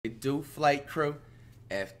do, flight crew?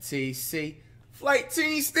 FTC. Flight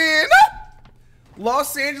team stand up!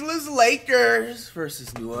 Los Angeles Lakers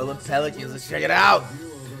versus New Orleans Pelicans. Let's check it out.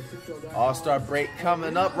 All-Star break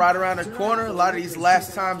coming up right around the corner. A lot of these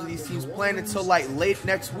last times of these teams playing until like late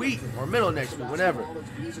next week or middle next week, whenever.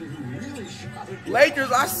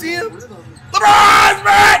 Lakers, I see him. LeBron's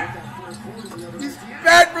back! He's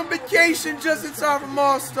back from vacation just in time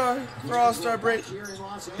for All-Star break.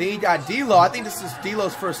 Then he got D-Lo. I think this is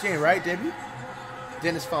D-Lo's first game, right, debut?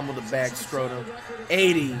 Dennis fumbled the bag, scrotum.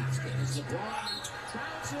 80.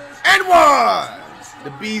 And one! The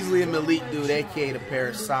Beasley and Malik dude, a.k.a. the pair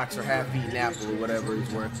of socks or half-eaten apple or whatever he's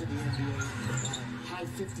worth.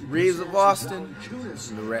 Reeves of Austin,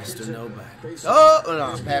 and the rest are nobody. Oh,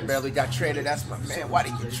 no, Pat barely got traded. That's my man. Why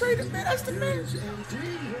did he get traded, man? That's the man.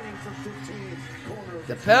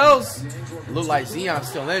 The Pels look like Zion's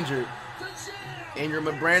still injured. Ingram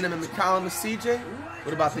and Brandon and McCollum and CJ.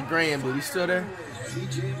 What about the Graham dude? He still there?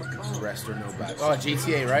 The rest are nobody. Oh,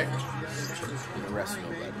 GTA, right? And the rest are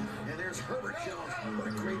nobody.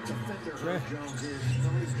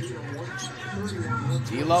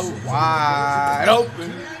 D-Lo wide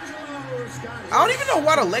open. I don't even know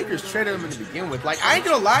why the Lakers traded him to begin with. Like, I ain't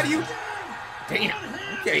gonna lie to you. Damn.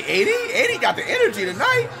 Okay, 80 got the energy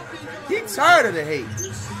tonight. He tired of the hate.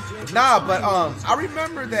 Nah, but I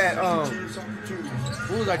remember that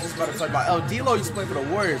what was I just about to talk about? Oh, D-Lo used to play for the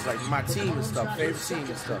Warriors, like my team and stuff, favorite team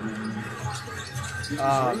and stuff.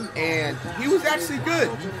 And he was actually good.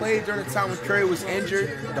 He played during the time when Curry was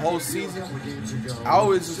injured the whole season. I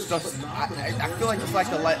always just, I feel like it's like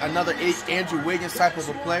another Andrew Wiggins type of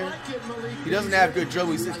a player. He doesn't have good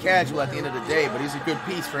dribble. He's just casual at the end of the day, but he's a good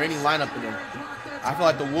piece for any lineup in there. I feel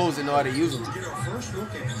like the Wolves didn't know how to use him.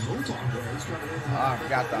 I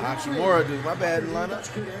forgot the Hachimura dude. My bad, lineup.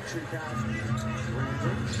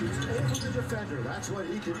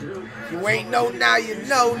 You ain't know now, you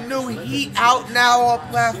know. New Heat out now, all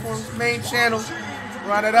platforms, main channel.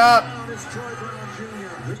 Run it up.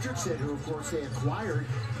 Richardson, who of course they acquired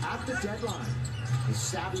at the deadline. A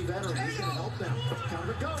savvy veteran who can help them.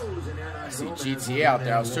 I see GTA out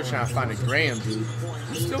there. I was still trying to find a Graham dude.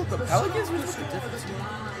 He's still with the Pelicans? What's the difference?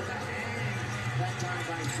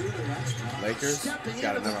 Lakers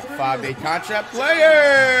got another 5-day contract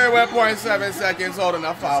player. 1.7 seconds holding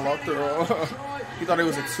a follow through. He thought it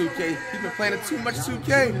was a 2K. He's been playing too much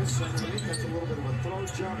 2K.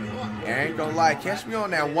 I ain't gonna lie, catch me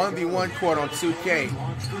on that 1v1 court on 2K.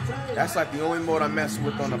 That's like the only mode I'm messing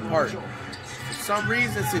with on the part. For some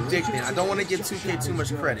reason, it's addicting. I don't want to give 2K too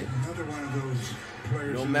much credit.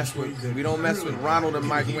 We don't mess with Ronald and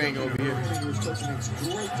Mike Wang over here.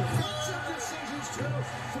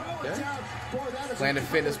 Okay. Planet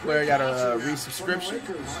Fitness player got a resubscription.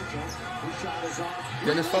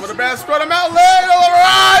 Dennis fumbled the bad scrotum out late.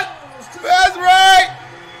 LeBron! That's right!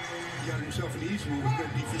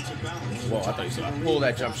 Whoa, I thought you said I pulled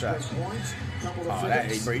that jump shot. Oh,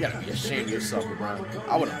 hey, bro, you gotta be ashamed of yourself, LeBron.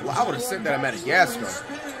 I would have sent that at Madagascar.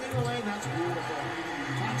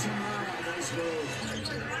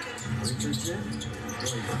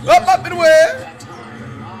 Up and away.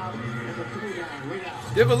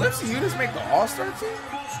 Did Valencia Unis make the All-Star team?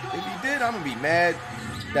 If he did, I'm gonna be mad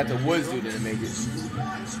that the Woods dude didn't make it.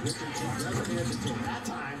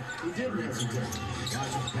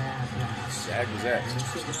 Shaq was that?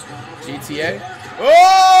 GTA? Oh!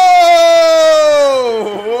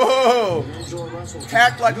 Whoa!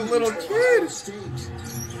 Hacked like a little kid.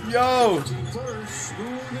 Yo.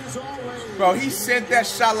 Bro, he sent that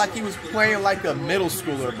shot like he was playing like a middle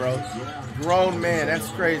schooler, bro. Grown man, that's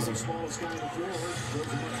crazy.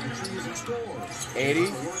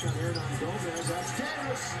 80.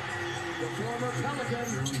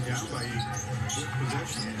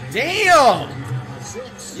 Damn!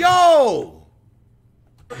 Yo!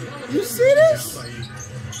 You see this?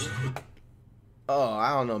 Oh,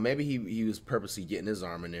 I don't know. Maybe he was purposely getting his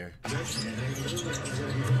arm in there.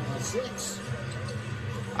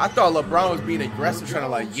 I thought LeBron was being aggressive, trying to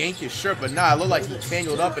like yank his shirt, but nah, it looked like he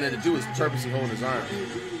tangled up and then the dude was purposely holding his arm.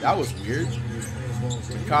 That was weird.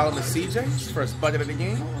 McCollum and CJ, his first bucket of the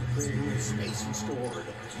game.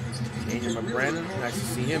 Ingram and Brandon, nice to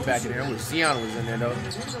see him back in there. I wish Zion was in there though.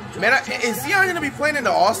 Man, is Zion going to be playing in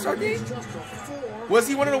the All-Star game? Was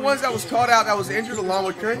he one of the ones that was called out that was injured along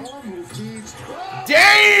with Curry?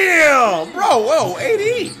 Damn! Bro, whoa,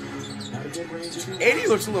 AD. AD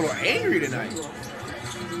looks a little angry tonight.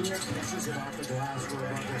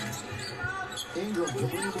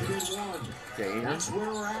 Okay, Ingram.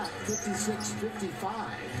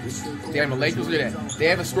 Damn, the Lakers, look at that. They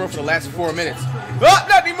haven't scored for the last 4 minutes. Oh,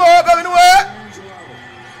 not anymore, up in the way.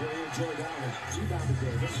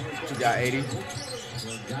 You got 80. You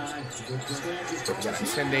got a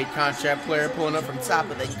 10-day contract player pulling up from top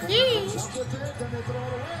of the key.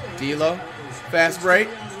 D'Lo, fast break,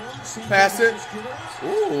 pass it.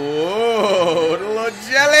 Ooh, the little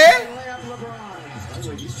jelly.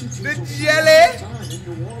 The jelly.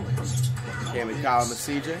 Cam and Colin and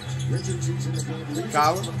CJ.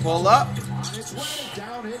 Colin, pull up.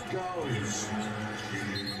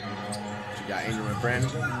 You got Ingram and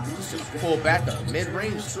Brandon. Just pull back a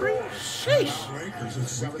mid-range three. Sheesh.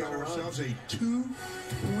 We've got ourselves a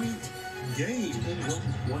 2-point game.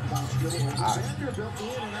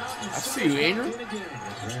 I see you, Ingram.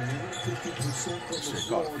 Should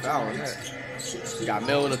call a foul on that. You got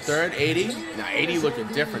Mill in the third, 80. Now 80 looking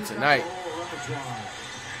different tonight.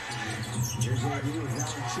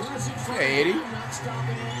 Hey, 80.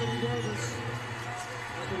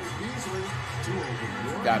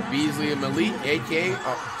 Got Beasley and Malik, a.k.a.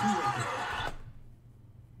 Oh.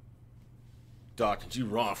 Dog, did you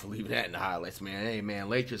wrong for leaving that in the highlights, man? Hey, man,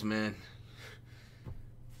 Lakers, man.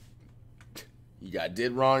 You got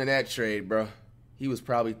did wrong in that trade, bro. He was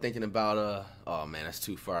probably thinking about, oh, man, that's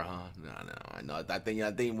too far, huh? No, I know. I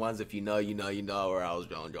think once if you know where I was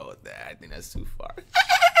going to go with that. I think that's too far.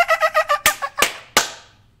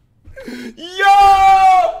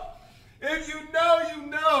 Yo! If you know, you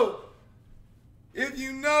know. If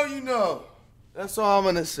you know, you know. That's all I'm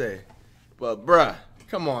going to say. But, bruh,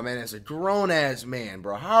 come on, man. As a grown-ass man,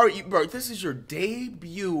 bro. How are you, bro? This is your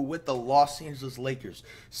debut with the Los Angeles Lakers.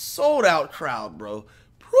 Sold-out crowd, bro.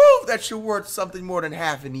 Prove that you're worth something more than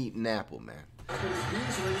half an eaten apple, man.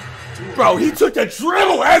 Bro, he took the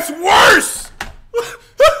dribble. That's worse. Look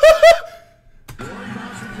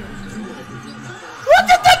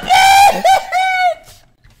at the bench.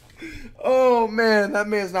 Oh, man. That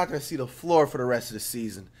man's not going to see the floor for the rest of the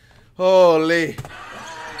season. Holy.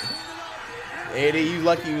 80, you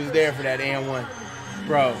lucky he was there for that and one.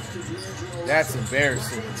 Bro, that's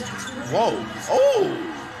embarrassing. Whoa. Oh.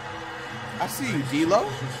 I see you, D'Lo.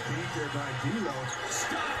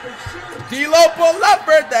 D'Lo, pull up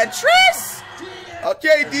for that Tris.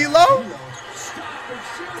 Okay, D'Lo.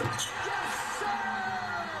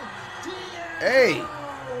 Hey.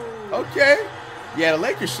 Okay. Yeah, the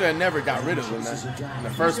Lakers should have never got rid of him in the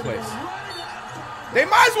first place. They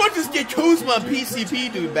might as well just get Kuzma and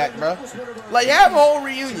PCP dude back, bro. Like, have a whole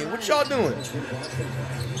reunion. What y'all doing?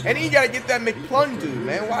 And then you gotta get that McPlung dude,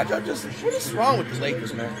 man. Why y'all just... What is wrong with the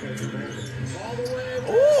Lakers, man?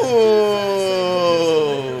 Ooh.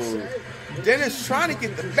 Dennis trying to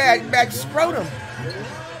get the back scrotum.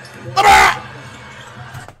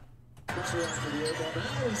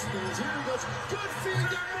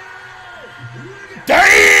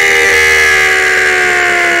 Damn!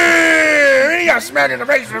 He got smacked in the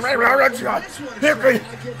face.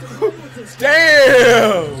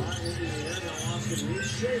 Damn!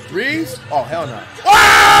 Reeves? Oh, hell no.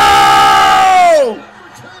 Whoa!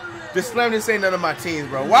 This slam didn't say none of my teams,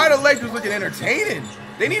 bro. Why are the Lakers looking entertaining?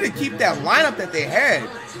 They need to keep that lineup that they had.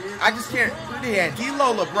 I just can't. They had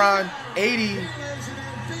D'Lo, LeBron, 80.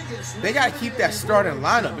 They got to keep that starting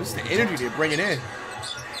lineup. It's the energy they're bringing in.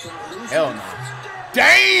 Hell no.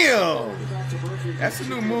 Damn! That's a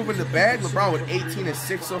new move in the bag. LeBron with 18 and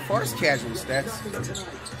 6 so far. It's casual stats. That's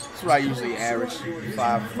what I usually average.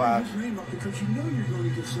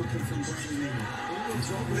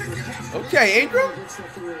 5-5. Okay, Ingram.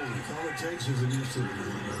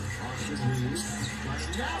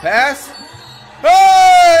 Pass.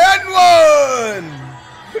 Hey, and one!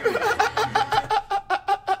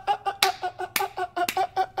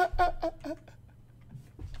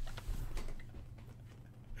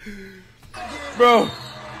 Bro,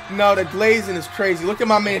 no, the glazing is crazy. Look at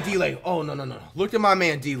my man D'Lo. Oh, no. Look at my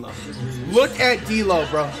man D'Lo. Look at D'Lo,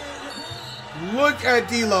 bro. Look at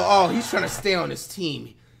D'Lo. Oh, he's trying to stay on his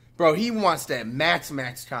team. Bro, he wants that max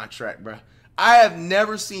contract, bro. I have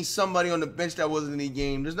never seen somebody on the bench that wasn't in the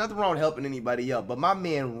game. There's nothing wrong with helping anybody up, but my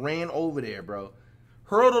man ran over there, bro.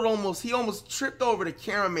 Hurdled almost. He almost tripped over the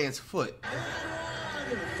cameraman's foot.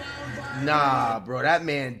 Nah, bro. That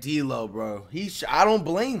man D'Lo, bro. I don't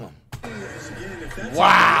blame him.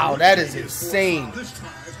 Wow, that is insane.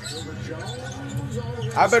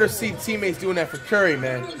 I better see teammates doing that for Curry,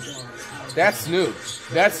 man. That's new.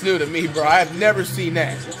 That's new to me, bro. I have never seen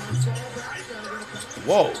that.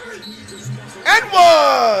 Whoa. And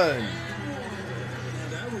one!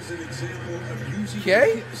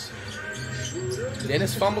 Okay.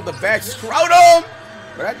 Dennis fumbled the back. Scrotum!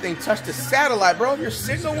 But that thing touched the satellite, bro. Your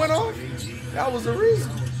signal went off? That was the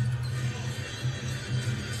reason.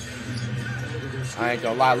 I ain't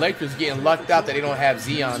gonna lie. Lakers getting lucked out that they don't have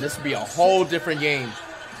Zion. This would be a whole different game.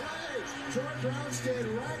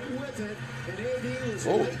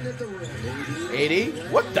 Oh,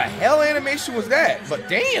 AD? What the hell animation was that? But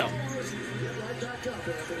damn.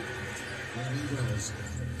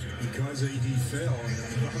 Because AD fell.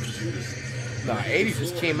 Nah, 80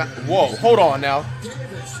 just came out. Whoa, hold on now.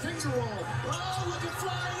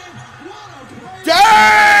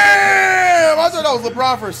 Damn! I thought that was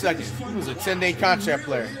LeBron for a second. He was a 10-day contract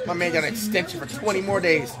player. My man got an extension for 20 more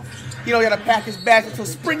days. He don't got to pack his bags until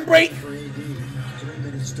spring break.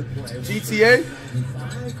 GTA?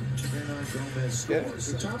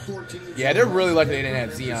 Yeah, they're really lucky they didn't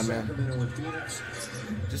have Zion, man.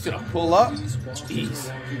 Just gonna pull up.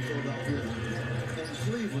 Jeez.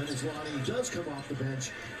 Cleveland as Lonnie does come off the bench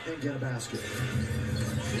and get a basket.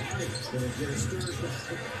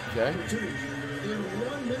 Okay. In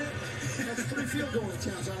 1 minute, that's 3 field goal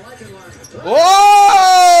attempts. I like it, Lonnie.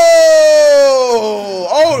 Oh!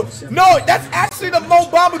 Oh! No, that's actually the Mo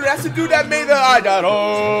Bamba dude. That's the dude that made the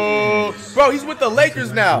oh! Bro, he's with the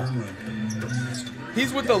Lakers now.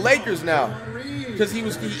 He's with the Lakers now. Because he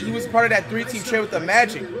was part of that 3-team trade with the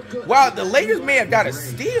Magic. Wow, the Lakers may have got a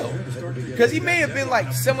steal. Because he may have been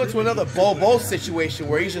like similar to another Bo situation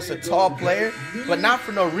where he's just a tall player, but not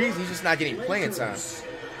for no reason. He's just not getting playing time.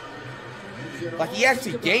 Like he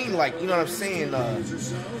actually gained, like, you know what I'm saying,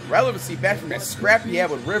 relevancy back from that scrap he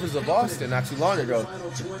had with Rivers of Boston not too long ago. I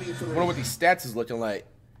wonder what these stats is looking like.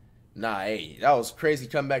 Nah, hey, that was crazy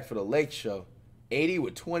comeback for the Lake show. 80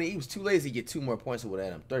 with 20. He was too lazy to get 2 more points with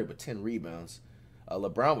that. 30 but 10 rebounds.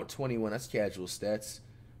 LeBron with 21. That's casual stats.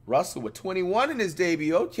 Russell with 21 in his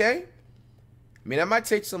debut. Okay. I mean, that might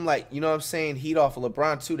take some, like, you know what I'm saying, heat off of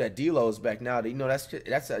LeBron, too. That D-Lo is back now. You know,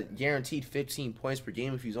 that's a guaranteed 15 points per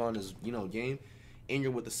game if he's on his, you know, game.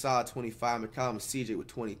 Ingram with a solid 25. McCollum and CJ with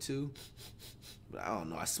 22. But I don't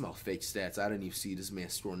know. I smell fake stats. I didn't even see this man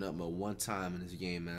scoring up one time in his game, man.